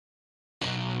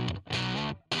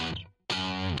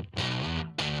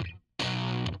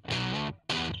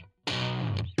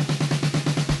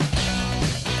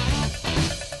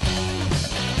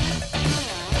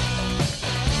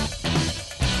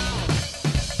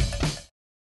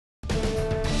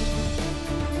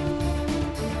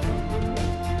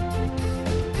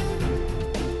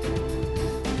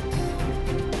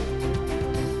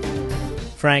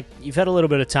Frank, you've had a little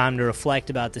bit of time to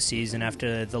reflect about the season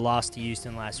after the loss to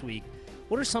Houston last week.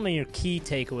 What are some of your key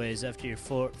takeaways after your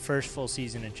first full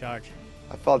season in charge?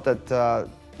 I felt that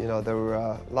there were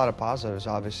a lot of positives.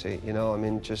 Obviously,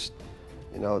 just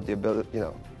the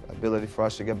ability for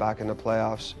us to get back in the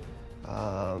playoffs.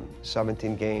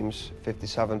 17 games,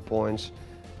 57 points,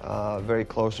 very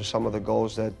close to some of the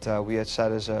goals that we had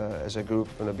set as a group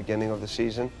from the beginning of the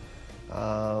season.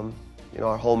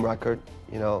 Our home record,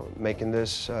 making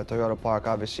this Toyota Park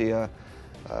obviously a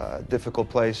difficult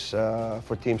place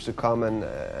for teams to come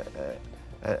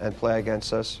and play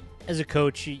against us. As a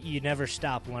coach, you never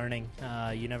stop learning.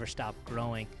 You never stop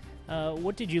growing.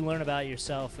 What did you learn about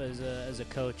yourself as a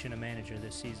coach and a manager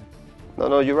this season?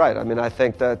 No, you're right. I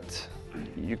think that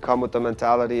you come with the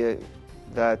mentality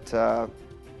that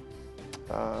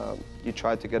you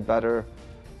try to get better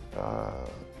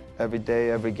every day,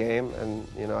 every game,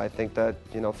 and I think that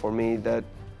for me that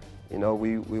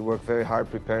we work very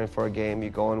hard preparing for a game. You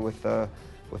go in with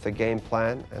a game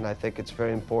plan, and I think it's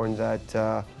very important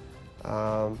that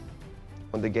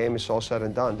when the game is all said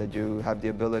and done, that you have the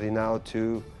ability now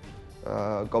to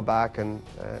go back and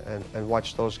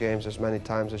watch those games as many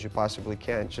times as you possibly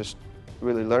can. Just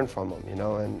really learn from them,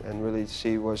 and really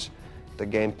see, was the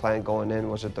game plan going in,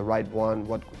 was it the right one,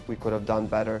 what we could have done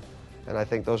better. And I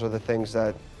think those are the things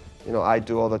that I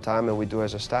do all the time and we do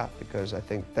as a staff, because I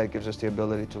think that gives us the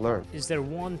ability to learn. Is there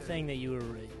one thing that you were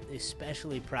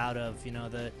especially proud of,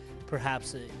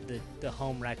 perhaps the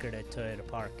home record at Toyota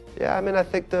Park? Yeah, I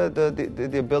think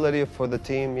the ability for the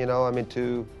team,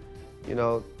 to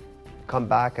come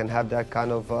back and have that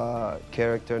kind of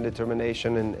character and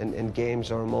determination in games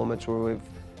or moments where we've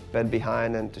been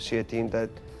behind, and to see a team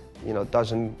that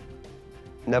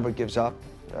never gives up.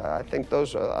 I think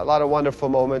those are a lot of wonderful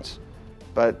moments,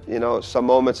 but some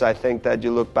moments I think that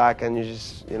you look back and you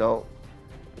just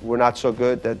we're not so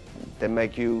good, that they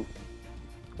make you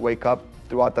wake up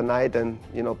throughout the night and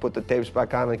put the tapes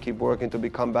back on and keep working to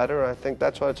become better. I think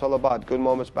that's what it's all about. Good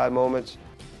moments, bad moments.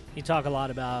 You talk a lot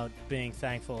about being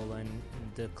thankful, and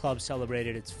the club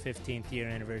celebrated its 15th year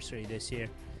anniversary this year.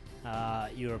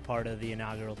 You were part of the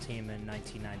inaugural team in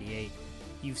 1998.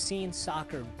 You've seen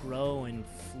soccer grow and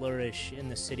flourish in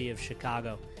the city of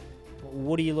Chicago.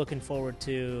 What are you looking forward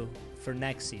to for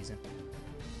next season?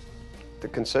 The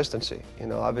consistency.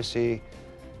 Obviously,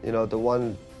 the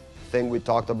one thing we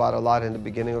talked about a lot in the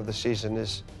beginning of the season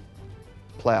is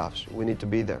playoffs. We need to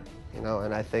be there,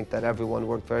 and I think that everyone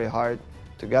worked very hard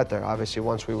to get there. Obviously,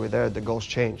 once we were there, the goals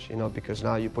changed, because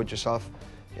now you put yourself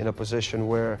in a position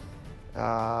where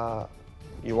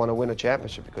you want to win a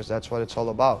championship, because that's what it's all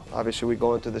about. Obviously, we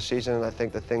go into the season, and I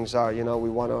think the things are, we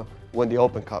want to win the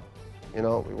Open Cup. We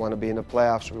want to be in the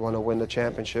playoffs. We want to win the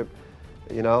championship.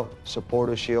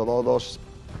 Supporter Shield, all those,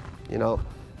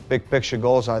 big picture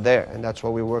goals are there, and that's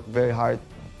what we work very hard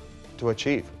to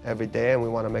achieve every day. And we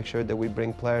want to make sure that we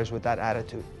bring players with that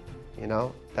attitude,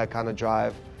 that kind of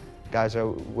drive. Guys are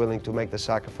willing to make the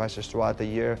sacrifices throughout the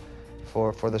year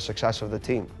for the success of the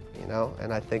team,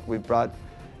 And I think we brought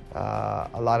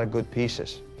a lot of good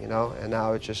pieces, and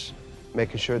now it's just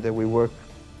making sure that we work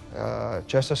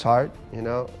just as hard,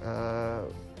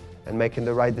 and making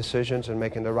the right decisions and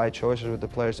making the right choices with the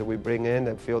players that we bring in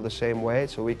and feel the same way,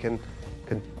 so we can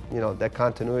that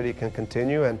continuity can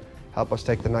continue and help us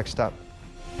take the next step.